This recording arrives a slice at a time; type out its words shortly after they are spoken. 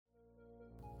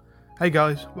Hey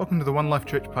guys, welcome to the One Life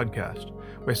Church podcast.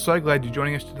 We're so glad you're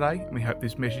joining us today, and we hope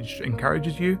this message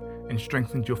encourages you and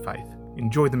strengthens your faith.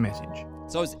 Enjoy the message.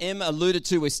 So as Em alluded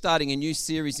to, we're starting a new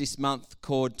series this month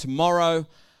called Tomorrow,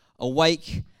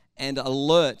 Awake and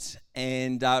Alert,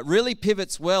 and really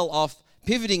pivots well off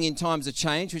pivoting in times of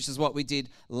change, which is what we did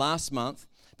last month,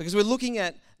 because we're looking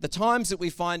at the times that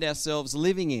we find ourselves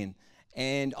living in.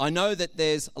 And I know that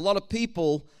there's a lot of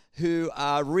people who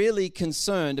are really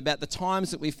concerned about the times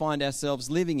that we find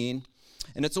ourselves living in.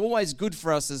 And it's always good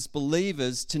for us as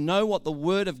believers to know what the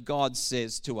Word of God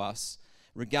says to us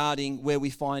regarding where we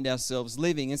find ourselves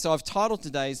living. And so I've titled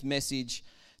today's message,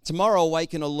 Tomorrow,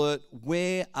 Awake and Alert,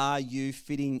 Where Are You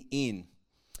Fitting In?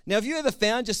 Now, have you ever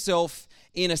found yourself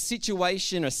in a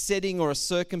situation, a setting, or a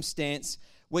circumstance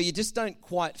where you just don't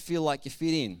quite feel like you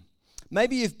fit in?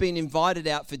 Maybe you've been invited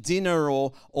out for dinner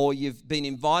or you've been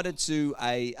invited to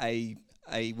a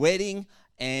wedding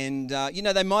and,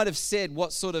 they might have said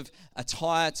what sort of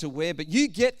attire to wear, but you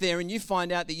get there and you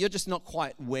find out that you're just not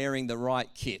quite wearing the right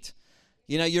kit.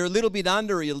 You know, you're a little bit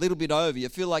under or you're a little bit over. You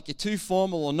feel like you're too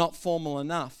formal or not formal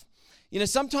enough. You know,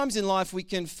 sometimes in life we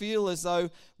can feel as though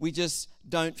we just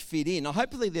don't fit in. Now,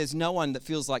 hopefully there's no one that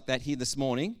feels like that here this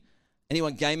morning.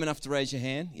 Anyone game enough to raise your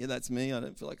hand? Yeah, that's me. I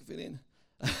don't feel like I fit in.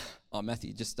 Oh,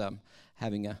 Matthew, just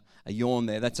having a yawn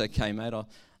there. That's okay, mate.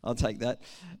 I'll take that.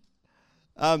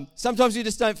 Sometimes we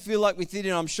just don't feel like we fit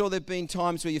in. I'm sure there have been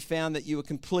times where you found that you were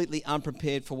completely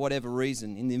unprepared for whatever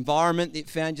reason, in the environment that you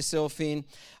found yourself in,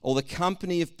 or the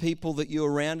company of people that you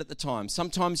were around at the time.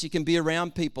 Sometimes you can be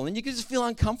around people and you can just feel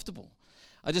uncomfortable.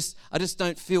 I just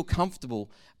don't feel comfortable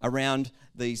around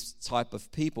these type of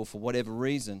people for whatever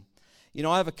reason. You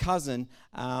know, I have a cousin,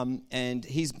 and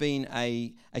he's been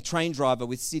a train driver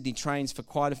with Sydney Trains for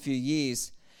quite a few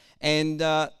years. And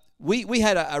we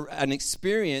had an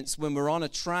experience when we were on a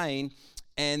train,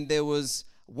 and there was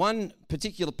one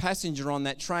particular passenger on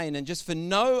that train, and just for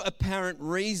no apparent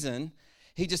reason,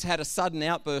 he just had a sudden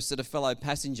outburst at a fellow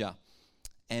passenger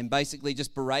and basically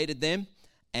just berated them.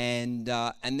 And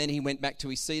then he went back to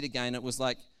his seat again. It was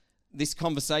like this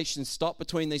conversation stopped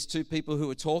between these two people who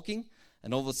were talking.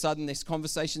 And all of a sudden, this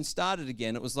conversation started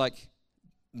again. It was like,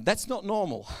 that's not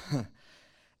normal.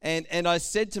 And I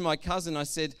said to my cousin, I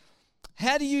said,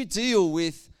 how do you deal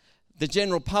with the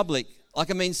general public?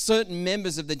 Like, I mean, certain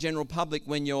members of the general public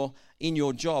when you're in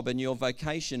your job and your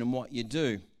vocation and what you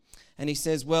do. And he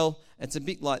says, well, it's a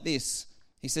bit like this.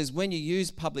 He says, when you use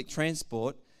public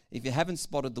transport, if you haven't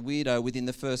spotted the weirdo within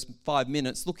the first 5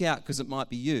 minutes, look out because it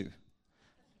might be you.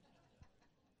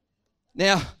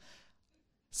 Now,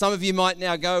 some of you might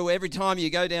now go, every time you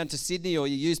go down to Sydney or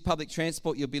you use public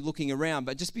transport, you'll be looking around.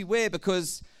 But just beware,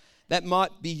 because that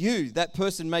might be you. That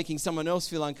person making someone else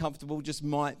feel uncomfortable just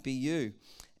might be you.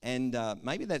 And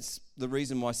maybe that's the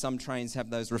reason why some trains have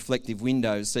those reflective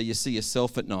windows so you see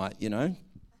yourself at night, you know,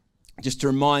 just to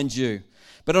remind you.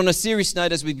 But on a serious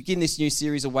note, as we begin this new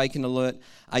series, Awake and Alert,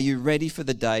 are you ready for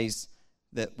the days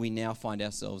that we now find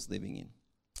ourselves living in?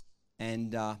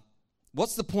 And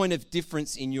what's the point of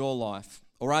difference in your life?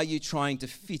 Or are you trying to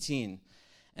fit in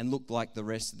and look like the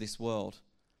rest of this world?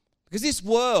 Because this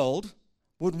world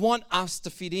would want us to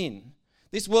fit in.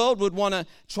 This world would want to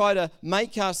try to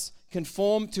make us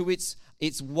conform to its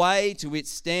way, to its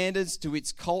standards, to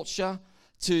its culture,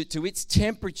 to its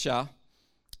temperature.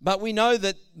 But we know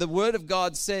that the Word of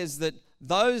God says that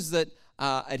those that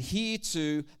adhere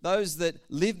to, those that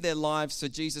live their lives for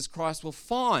Jesus Christ will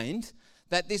find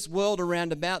that this world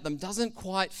around about them doesn't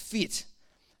quite fit.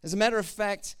 As a matter of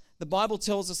fact, the Bible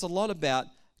tells us a lot about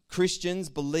Christians,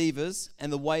 believers,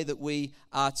 and the way that we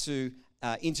are to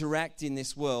interact in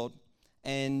this world.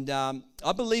 And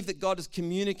I believe that God has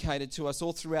communicated to us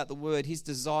all throughout the Word His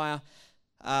desire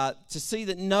to see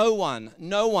that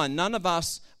none of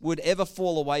us would ever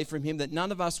fall away from Him, that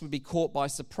none of us would be caught by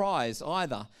surprise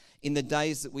either in the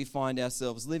days that we find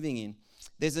ourselves living in.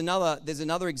 There's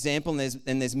another example,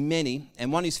 and there's many,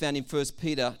 and one is found in 1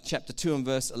 Peter chapter 2 and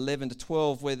verse 11 to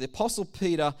 12, where the Apostle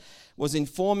Peter was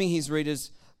informing his readers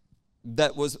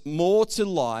that was more to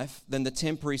life than the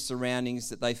temporary surroundings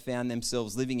that they found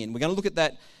themselves living in. We're going to look at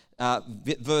that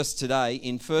verse today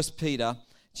in 1 Peter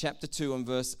chapter 2 and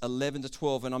verse 11 to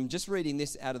 12, and I'm just reading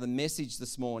this out of the Message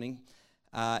this morning.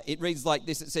 It reads like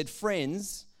this. It said,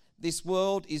 "Friends, this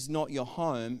world is not your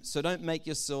home, so don't make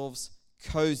yourselves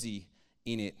cozy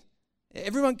in it."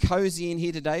 Everyone cozy in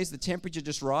here today? Is the temperature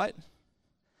just right?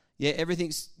 Yeah,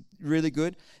 everything's really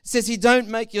good. It says here, don't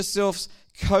make yourselves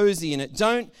cozy in it.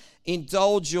 Don't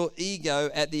indulge your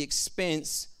ego at the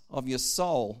expense of your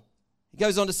soul. It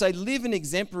goes on to say, live an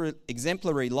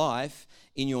exemplary life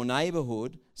in your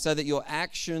neighborhood so that your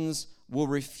actions will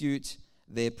refute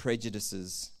their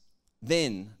prejudices.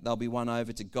 Then they'll be won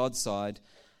over to God's side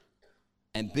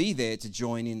and be there to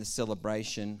join in the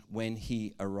celebration when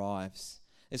he arrives.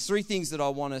 There's three things that I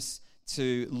want us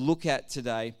to look at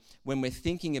today when we're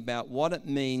thinking about what it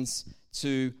means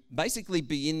to basically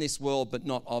be in this world but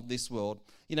not of this world.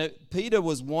 You know, Peter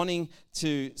was wanting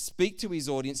to speak to his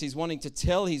audience. He's wanting to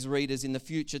tell his readers in the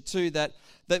future too that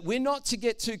we're not to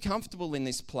get too comfortable in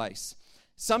this place.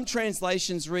 Some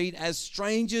translations read as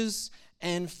strangers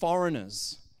and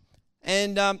foreigners.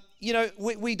 And,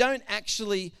 we don't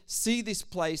actually see this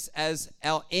place as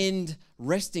our end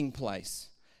resting place.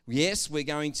 Yes, we're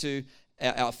going to,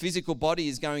 our physical body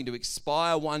is going to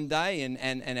expire one day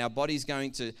and our body is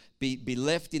going to be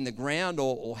left in the ground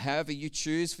or however you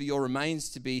choose for your remains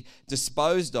to be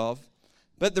disposed of.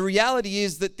 But the reality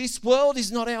is that this world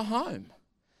is not our home.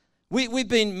 We've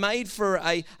been made for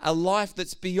a life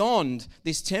that's beyond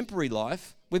this temporary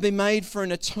life. We've been made for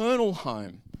an eternal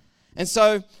home. And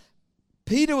so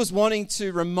Peter was wanting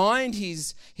to remind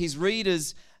his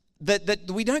readers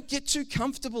that we don't get too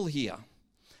comfortable here.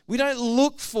 We don't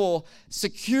look for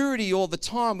security all the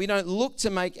time. We don't look to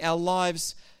make our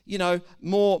lives,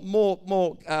 more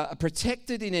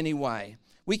protected in any way.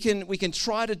 We can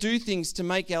try to do things to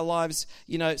make our lives,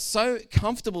 so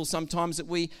comfortable sometimes that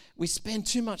we spend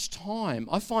too much time.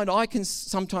 I find I can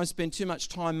sometimes spend too much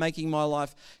time making my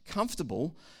life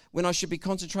comfortable when I should be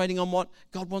concentrating on what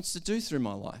God wants to do through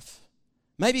my life.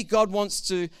 Maybe God wants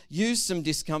to use some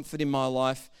discomfort in my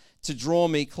life to draw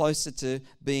me closer to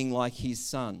being like his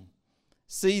son.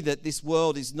 See that this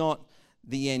world is not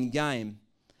the end game.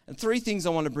 And three things I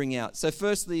want to bring out. So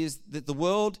firstly is that the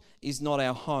world is not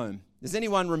our home. Does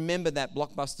anyone remember that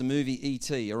blockbuster movie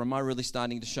E.T., or am I really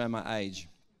starting to show my age?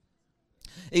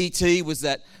 E.T. was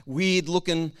that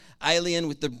weird-looking alien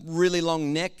with the really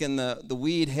long neck and the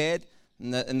weird head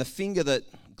and the finger that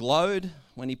glowed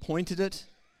when he pointed it.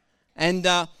 And,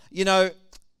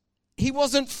 he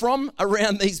wasn't from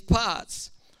around these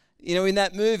parts. In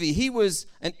that movie, he was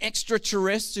an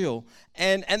extraterrestrial.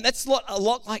 And that's a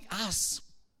lot like us.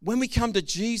 When we come to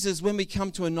Jesus, when we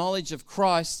come to a knowledge of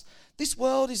Christ, this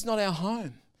world is not our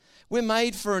home. We're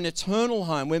made for an eternal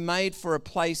home. We're made for a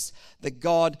place that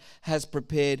God has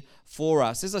prepared for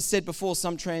us. As I said before,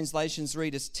 some translations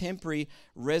read as temporary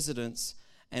residents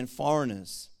and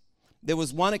foreigners. There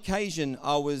was one occasion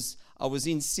I was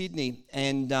in Sydney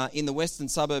and in the western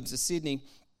suburbs of Sydney,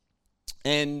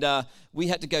 and we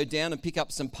had to go down and pick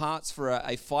up some parts for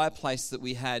a fireplace that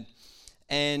we had.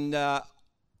 And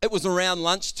it was around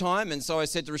lunchtime, and so I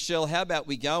said to Rochelle, how about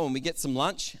we go and we get some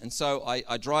lunch? And so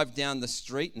I drive down the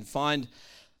street and find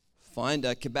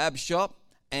a kebab shop,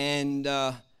 and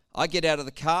I get out of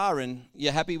the car, and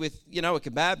you're happy with, a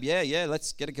kebab? Yeah,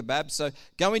 let's get a kebab. So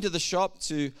go into the shop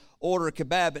to order a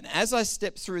kebab, and as I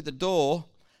stepped through the door,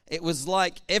 it was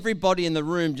like everybody in the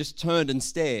room just turned and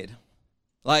stared.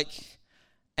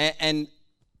 And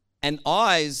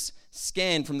eyes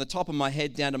scanned from the top of my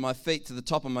head down to my feet to the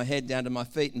top of my head down to my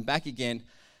feet and back again.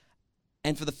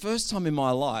 And for the first time in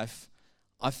my life,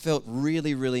 I felt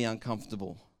really, really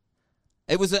uncomfortable.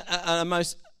 It was a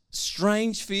most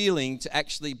strange feeling to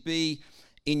actually be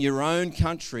in your own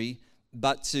country,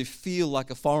 but to feel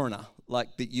like a foreigner,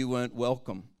 like that you weren't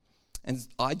welcome. And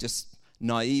I just,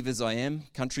 naive as I am,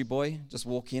 country boy, just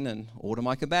walk in and order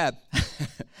my kebab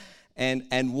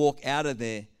and walk out of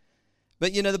there.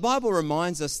 But, the Bible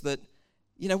reminds us that,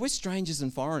 we're strangers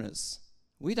and foreigners.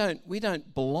 We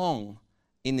don't belong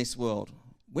in this world.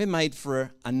 We're made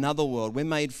for another world. We're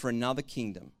made for another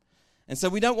kingdom. And so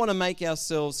we don't want to make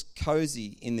ourselves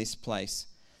cozy in this place.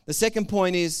 The second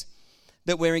point is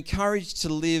that we're encouraged to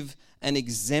live an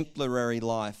exemplary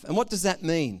life. And what does that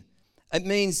mean? It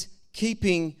means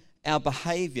keeping our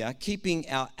behavior, keeping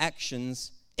our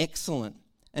actions excellent.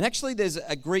 And actually there's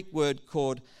a Greek word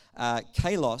called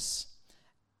kalos,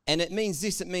 and it means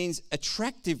this. It means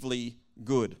attractively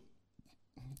good.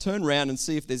 Turn around and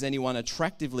see if there's anyone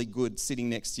attractively good sitting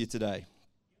next to you today.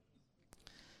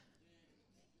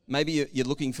 Maybe you're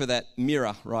looking for that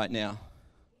mirror right now.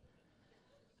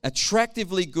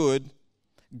 Attractively good,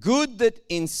 good that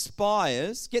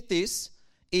inspires, get this,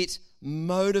 it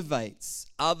motivates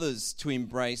others to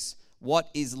embrace what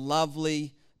is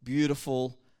lovely,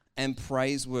 beautiful, and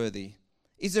praiseworthy.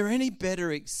 Is there any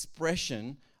better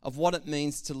expression of what it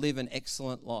means to live an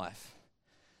excellent life?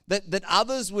 That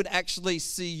others would actually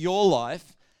see your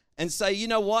life and say, you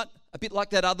know what? A bit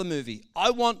like that other movie.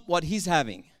 I want what he's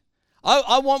having.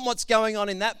 I want what's going on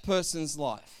in that person's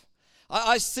life.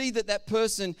 I see that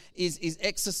person is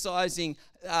exercising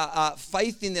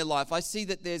faith in their life. I see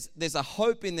that there's a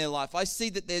hope in their life. I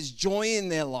see that there's joy in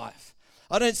their life.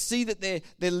 I don't see that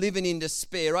they're living in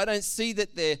despair. I don't see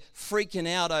that they're freaking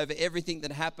out over everything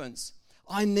that happens.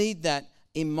 I need that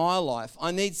in my life.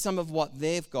 I need some of what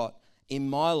they've got in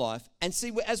my life. And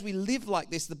see, as we live like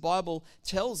this, the Bible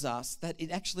tells us that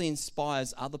it actually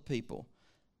inspires other people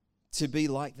to be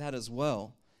like that as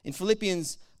well. In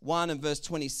Philippians 1 and verse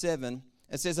 27,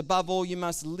 it says, above all, you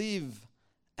must live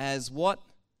as what?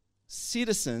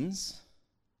 Citizens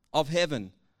of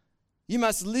heaven. You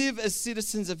must live as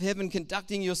citizens of heaven,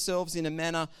 conducting yourselves in a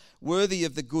manner worthy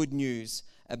of the good news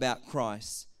about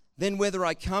Christ. Then whether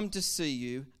I come to see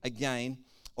you again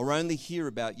or only hear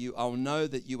about you, I will know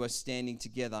that you are standing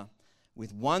together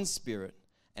with one spirit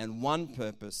and one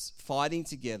purpose, fighting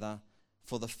together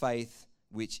for the faith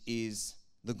which is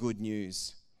the good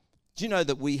news. Do you know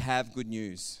that we have good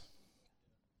news?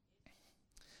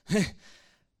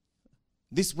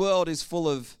 This world is full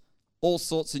of all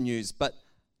sorts of news, but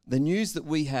the news that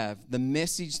we have, the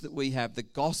message that we have, the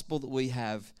gospel that we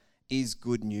have is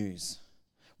good news.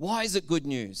 Why is it good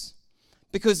news?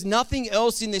 Because nothing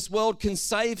else in this world can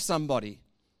save somebody.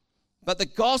 But the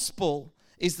gospel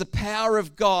is the power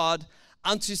of God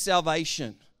unto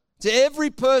salvation to every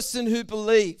person who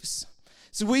believes.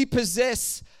 So we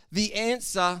possess the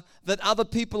answer that other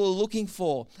people are looking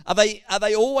for. Are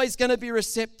they always going to be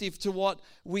receptive to what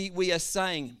we are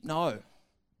saying? No.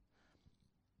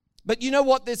 But you know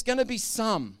what? There's going to be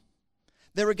some.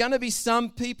 There are going to be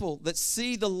some people that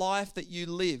see the life that you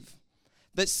live,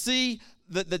 that see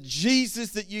the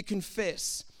Jesus that you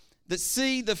confess, that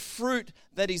see the fruit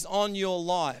that is on your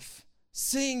life,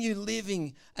 seeing you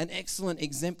living an excellent,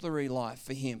 exemplary life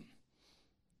for Him.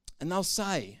 And they'll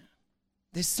say,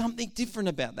 there's something different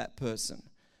about that person.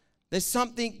 There's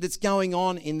something that's going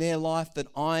on in their life that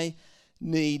I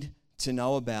need to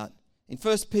know about. In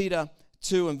 1 Peter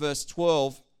 2 and verse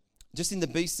 12, just in the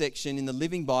B section in the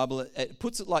Living Bible, it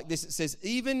puts it like this. It says,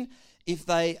 even if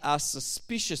they are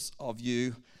suspicious of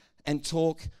you and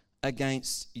talk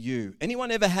against you.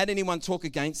 Anyone ever had anyone talk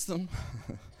against them?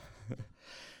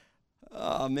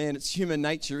 Oh man, it's human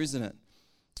nature, isn't it?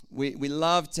 We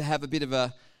love to have a bit of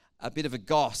a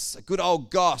goss, a good old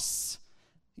goss.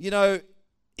 You know,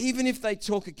 even if they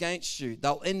talk against you,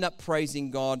 they'll end up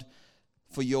praising God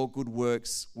for your good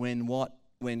works when what?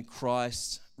 When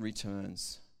Christ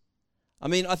returns. I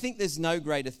mean, I think there's no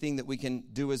greater thing that we can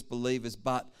do as believers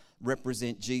but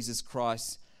represent Jesus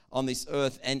Christ on this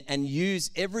earth and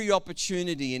use every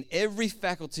opportunity and every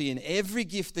faculty and every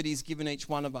gift that He's given each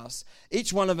one of us.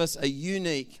 Each one of us are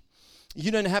unique. You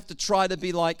don't have to try to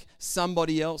be like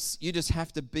somebody else. You just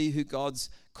have to be who God's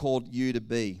called you to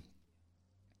be.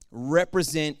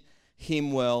 Represent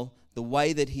Him well, the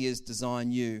way that He has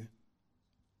designed you.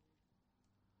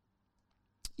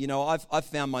 You know, I've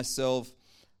found myself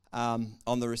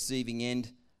on the receiving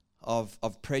end of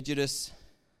prejudice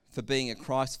for being a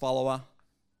Christ follower.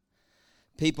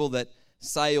 People that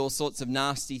say all sorts of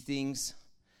nasty things.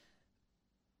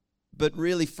 But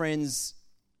really, friends,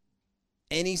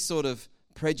 any sort of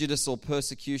prejudice or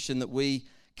persecution that we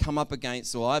come up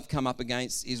against, or I've come up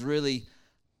against, is really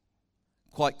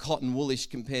quite cotton woolish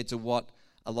compared to what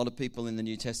a lot of people in the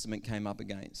New Testament came up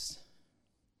against.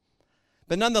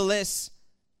 But nonetheless,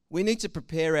 we need to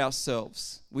prepare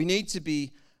ourselves. We need to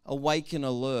be awake and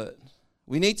alert.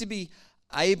 We need to be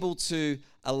able to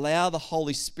allow the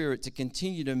Holy Spirit to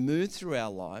continue to move through our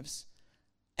lives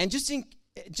and just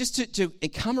to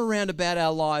come around about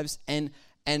our lives and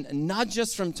nudge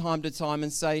us from time to time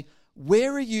and say,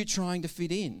 where are you trying to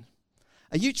fit in?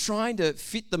 Are you trying to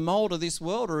fit the mold of this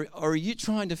world, or are you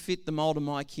trying to fit the mold of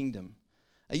my kingdom?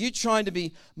 Are you trying to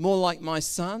be more like my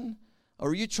son, or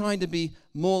are you trying to be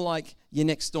more like your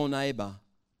next door neighbor?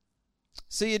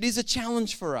 See, it is a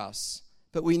challenge for us,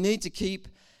 but we need to keep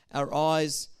our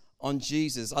eyes on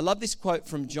Jesus. I love this quote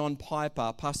from John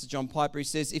Piper, Pastor John Piper. He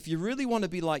says, if you really want to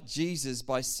be like Jesus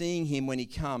by seeing Him when He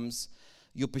comes,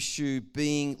 you'll pursue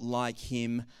being like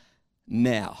Him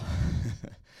now.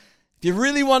 If you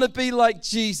really want to be like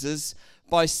Jesus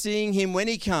by seeing Him when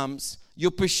He comes,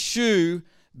 you'll pursue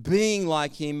being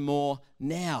like Him more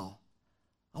now.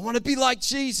 I want to be like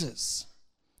Jesus.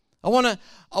 I want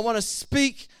to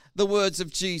speak the words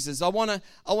of Jesus. I want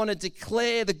to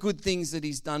declare the good things that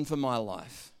He's done for my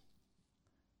life.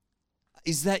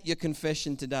 Is that your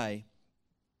confession today?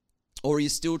 Or are you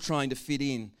still trying to fit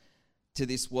in to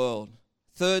this world?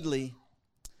 Thirdly,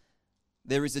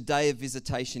 there is a day of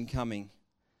visitation coming.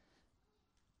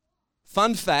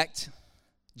 Fun fact,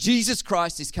 Jesus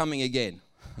Christ is coming again.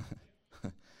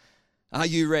 Are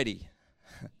you ready?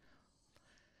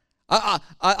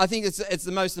 I think it's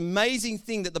the most amazing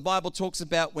thing that the Bible talks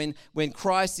about when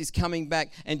Christ is coming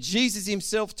back. And Jesus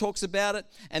himself talks about it,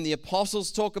 and the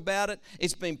apostles talk about it.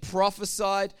 It's been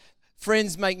prophesied.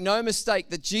 Friends, make no mistake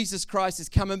that Jesus Christ is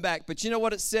coming back. But you know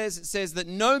what it says? It says that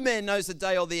no man knows the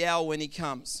day or the hour when he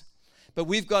comes. But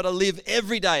we've got to live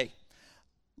every day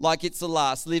like it's the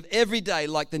last. Live every day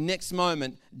like the next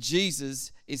moment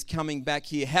Jesus is coming back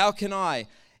here. How can I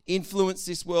influence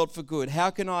this world for good? How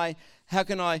can I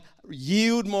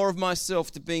yield more of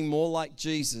myself to being more like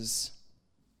Jesus?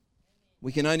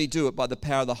 We can only do it by the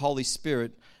power of the Holy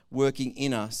Spirit working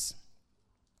in us.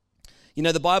 You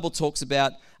know, the Bible talks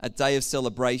about a day of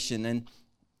celebration,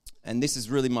 and this is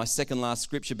really my second last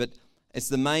scripture, but it's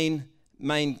the main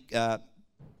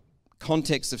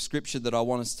context of scripture that I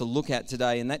want us to look at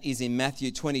today, and that is in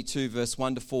Matthew 22, verse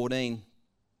 1 to 14.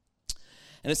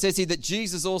 And it says here that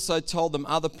Jesus also told them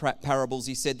other parables.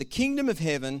 He said, "The kingdom of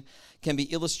heaven can be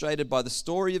illustrated by the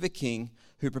story of a king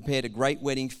who prepared a great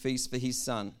wedding feast for his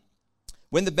son.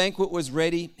 When the banquet was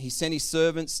ready, he sent his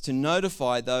servants to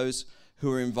notify those who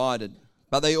were invited,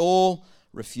 but they all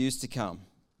refused to come.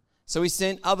 So he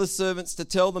sent other servants to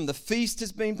tell them, 'The feast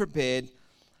has been prepared,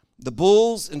 the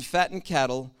bulls and fattened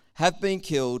cattle have been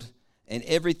killed, and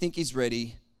everything is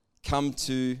ready. Come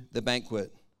to the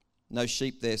banquet.'" No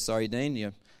sheep there, sorry, Dean.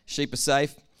 Your sheep are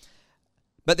safe.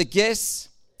 But the guests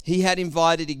he had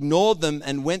invited ignored them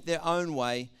and went their own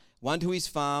way, one to his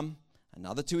farm,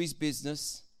 another to his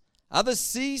business. Others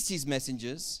seized his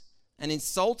messengers and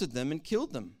insulted them and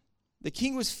killed them. The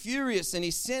king was furious, and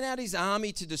he sent out his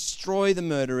army to destroy the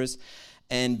murderers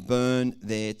and burn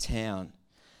their town.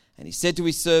 And he said to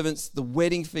his servants, "The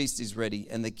wedding feast is ready,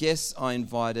 and the guests I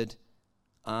invited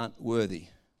aren't worthy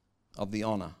of the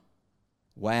honor."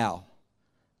 Wow.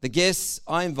 "The guests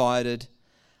I invited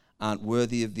aren't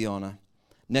worthy of the honor.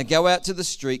 Now go out to the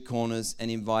street corners and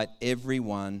invite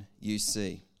everyone you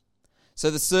see."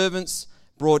 So the servants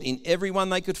brought in everyone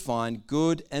they could find,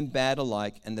 good and bad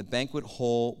alike, and the banquet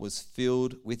hall was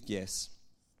filled with guests.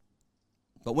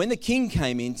 But when the king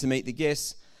came in to meet the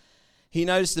guests, he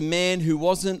noticed a man who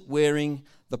wasn't wearing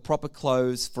the proper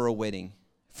clothes for a wedding.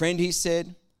 "Friend," he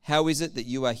said, "how is it that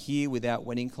you are here without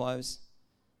wedding clothes?"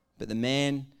 But the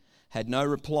man had no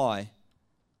reply.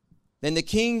 Then the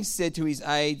king said to his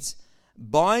aides,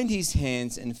 "Bind his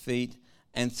hands and feet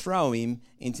and throw him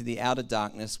into the outer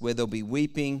darkness, where there'll be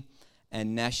weeping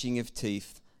and gnashing of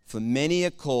teeth. For many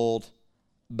are called,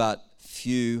 but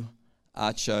few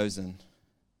are chosen."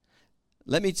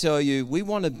 Let me tell you, we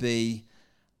want to be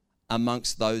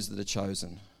amongst those that are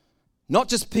chosen. Not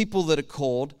just people that are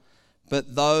called,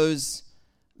 but those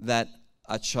that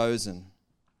are chosen.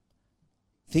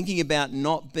 Thinking about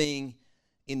not being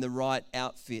in the right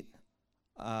outfit.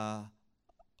 I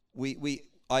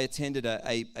attended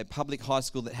a public high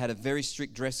school that had a very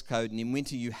strict dress code, and in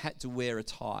winter you had to wear a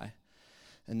tie.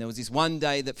 And there was this one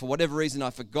day that for whatever reason I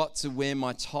forgot to wear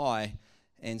my tie,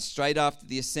 and straight after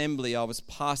the assembly I was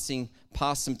passing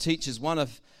past some teachers, one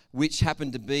of which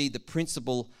happened to be the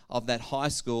principal of that high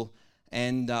school.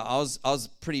 And I was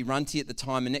pretty runty at the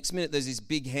time, and next minute there's this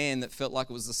big hand that felt like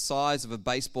it was the size of a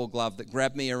baseball glove that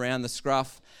grabbed me around the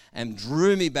scruff and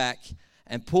drew me back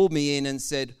and pulled me in and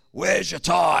said, "Where's your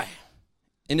tie?"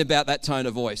 In about that tone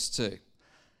of voice too.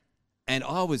 And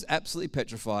I was absolutely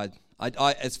petrified.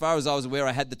 I, as far as I was aware,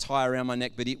 I had the tie around my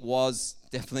neck, but it was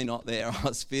definitely not there. I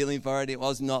was feeling for it. It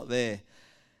was not there.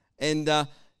 And,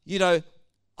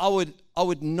 I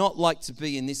would not like to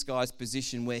be in this guy's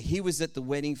position where he was at the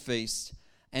wedding feast,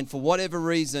 and for whatever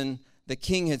reason, the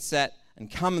king had sat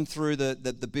and come through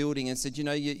the building and said,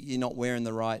 you're not wearing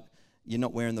the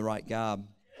right garb.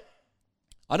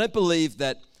 I don't believe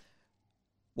that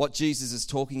what Jesus is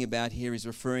talking about here is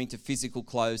referring to physical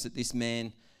clothes that this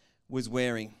man was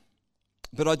wearing.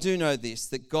 But I do know this,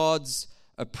 that God's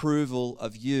approval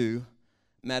of you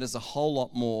matters a whole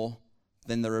lot more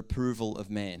than the approval of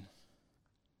man.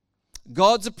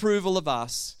 God's approval of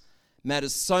us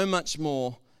matters so much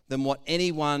more than what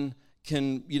anyone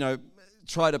can,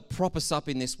 try to prop us up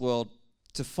in this world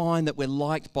to find that we're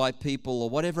liked by people or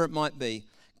whatever it might be.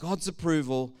 God's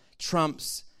approval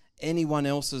trumps anyone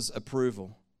else's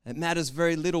approval. It matters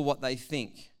very little what they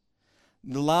think.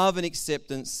 The love and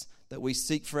acceptance that we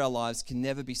seek for our lives can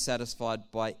never be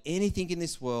satisfied by anything in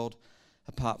this world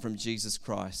apart from Jesus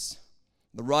Christ.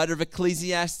 The writer of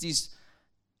Ecclesiastes,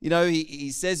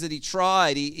 he says that he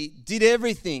tried, he did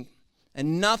everything,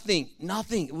 and nothing,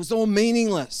 it was all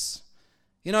meaningless.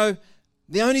 The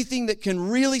only thing that can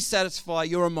really satisfy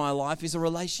your and my life is a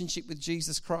relationship with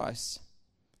Jesus Christ,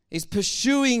 is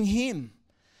pursuing him,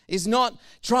 is not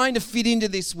trying to fit into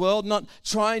this world, not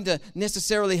trying to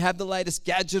necessarily have the latest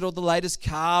gadget or the latest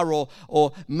car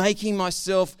or making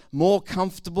myself more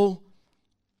comfortable,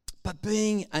 but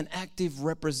being an active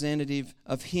representative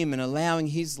of Him and allowing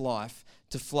His life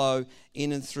to flow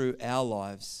in and through our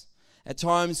lives. At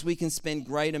times we can spend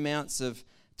great amounts of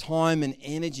time and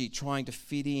energy trying to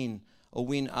fit in or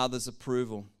win others'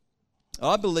 approval.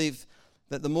 I believe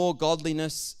that the more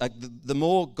godless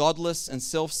and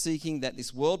self-seeking that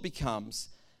this world becomes,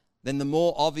 then the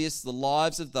more obvious the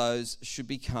lives of those should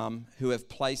become who have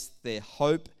placed their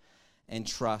hope and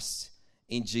trust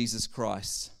in Jesus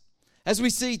Christ. As we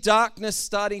see darkness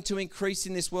starting to increase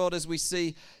in this world, as we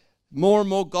see more and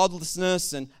more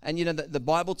godlessness, and the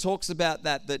Bible talks about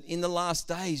that in the last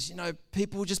days,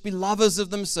 people will just be lovers of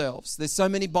themselves. There's so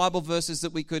many Bible verses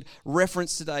that we could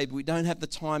reference today, but we don't have the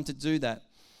time to do that.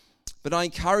 But I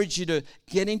encourage you to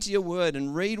get into your word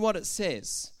and read what it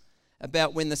says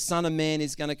about when the Son of Man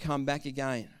is going to come back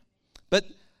again. But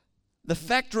the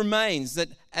fact remains that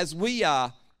as we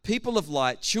are people of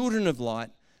light, children of light,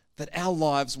 that our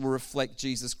lives will reflect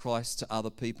Jesus Christ to other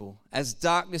people. As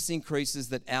darkness increases,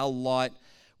 that our light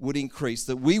would increase,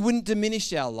 that we wouldn't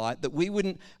diminish our light, that we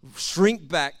wouldn't shrink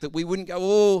back, that we wouldn't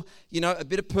go, a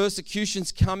bit of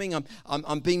persecution's coming,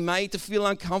 I'm being made to feel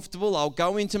uncomfortable, I'll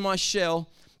go into my shell,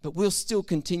 but we'll still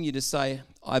continue to say,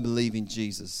 I believe in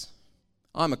Jesus.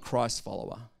 I'm a Christ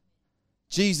follower.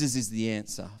 Jesus is the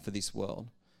answer for this world,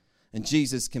 and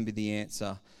Jesus can be the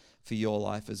answer for your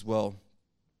life as well.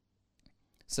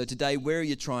 So today, where are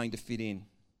you trying to fit in?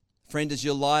 Friend, does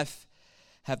your life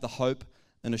have the hope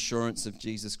and assurance of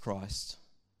Jesus Christ?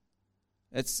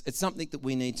 It's something that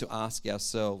we need to ask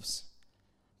ourselves.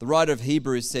 The writer of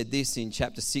Hebrews said this in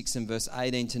chapter 6 and verse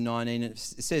 18 to 19. It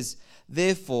says,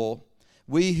 therefore,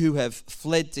 we who have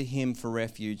fled to Him for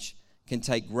refuge can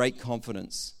take great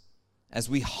confidence as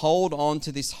we hold on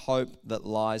to this hope that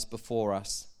lies before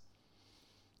us.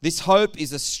 This hope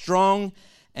is a strong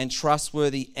and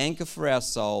trustworthy anchor for our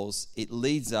souls. It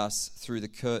leads us through the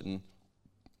curtain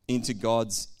into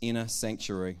God's inner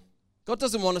sanctuary. God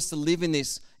doesn't want us to live in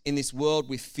this world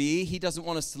with fear. He doesn't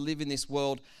want us to live in this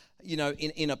world,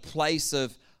 in a place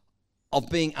of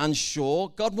being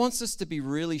unsure. God wants us to be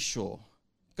really sure.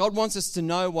 God wants us to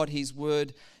know what His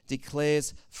word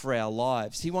declares for our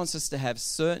lives. He wants us to have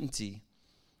certainty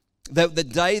that the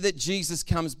day that Jesus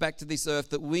comes back to this earth,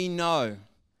 that we know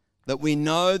that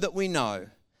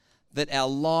our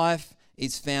life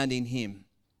is found in Him.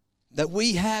 That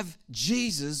we have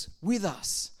Jesus with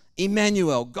us.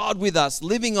 Emmanuel, God with us,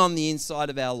 living on the inside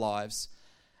of our lives.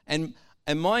 And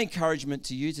my encouragement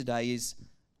to you today is,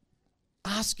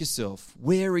 ask yourself,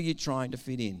 where are you trying to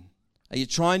fit in? Are you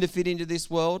trying to fit into this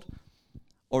world?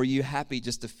 Or are you happy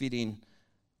just to fit in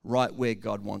right where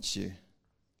God wants you?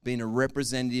 Being a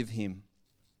representative of Him.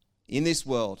 In this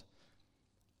world,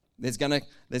 there's gonna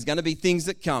be things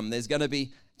that come. There's going to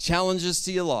be challenges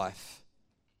to your life,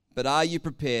 but are you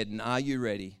prepared and are you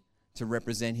ready to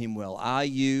represent Him well? Are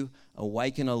you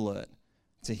awake and alert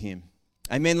to Him?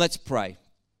 Amen. Let's pray.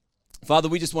 Father,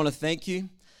 we just want to thank You,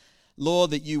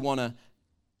 Lord, that You want to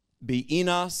be in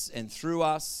us and through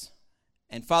us.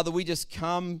 And Father, we just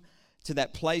come to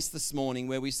that place this morning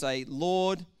where we say,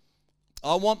 Lord,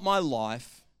 I want my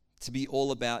life to be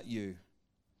all about You.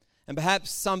 And perhaps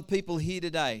some people here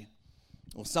today,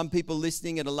 or some people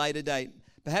listening at a later date,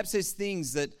 perhaps there's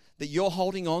things that you're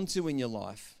holding on to in your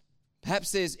life.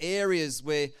 Perhaps there's areas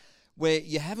where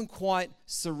you haven't quite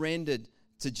surrendered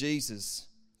to Jesus.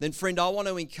 Then friend, I want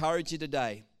to encourage you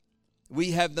today.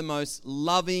 We have the most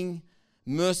loving,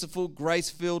 merciful,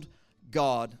 grace-filled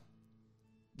God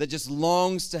that just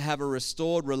longs to have a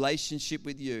restored relationship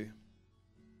with You.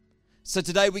 So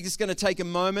today we're just going to take a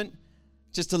moment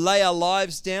just to lay our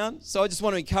lives down. So I just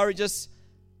want to encourage us,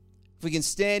 if we can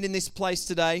stand in this place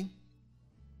today.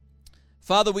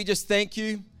 Father, we just thank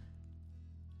You.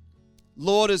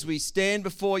 Lord, as we stand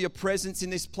before Your presence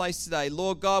in this place today,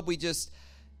 Lord God, we just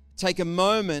take a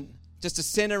moment just to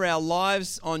center our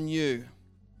lives on You.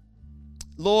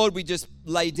 Lord, we just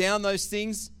lay down those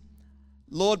things,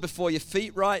 Lord, before Your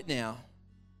feet right now.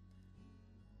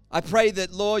 I pray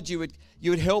that, Lord, You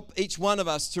would help each one of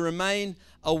us to remain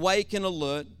awake and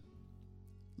alert.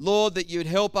 Lord, that You would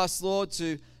help us, Lord,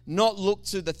 to not look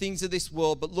to the things of this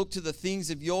world, but look to the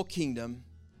things of Your kingdom.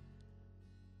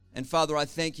 And Father, I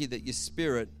thank You that Your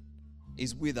Spirit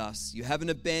is with us. You haven't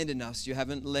abandoned us. You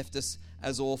haven't left us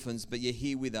as orphans, but You're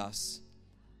here with us.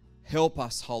 Help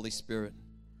us, Holy Spirit.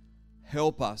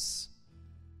 Help us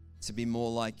to be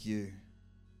more like You.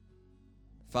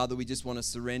 Father, we just want to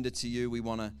surrender to You. We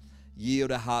want to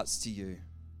yield our hearts to You.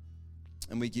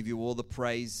 And we give You all the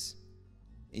praise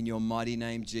in your mighty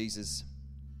name, Jesus.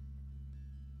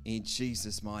 In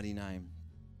Jesus' mighty name.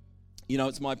 You know,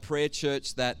 it's my prayer,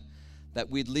 church, that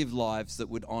we'd live lives that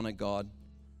would honor God,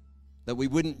 that we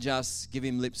wouldn't just give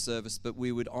him lip service, but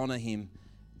we would honor him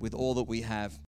with all that we have.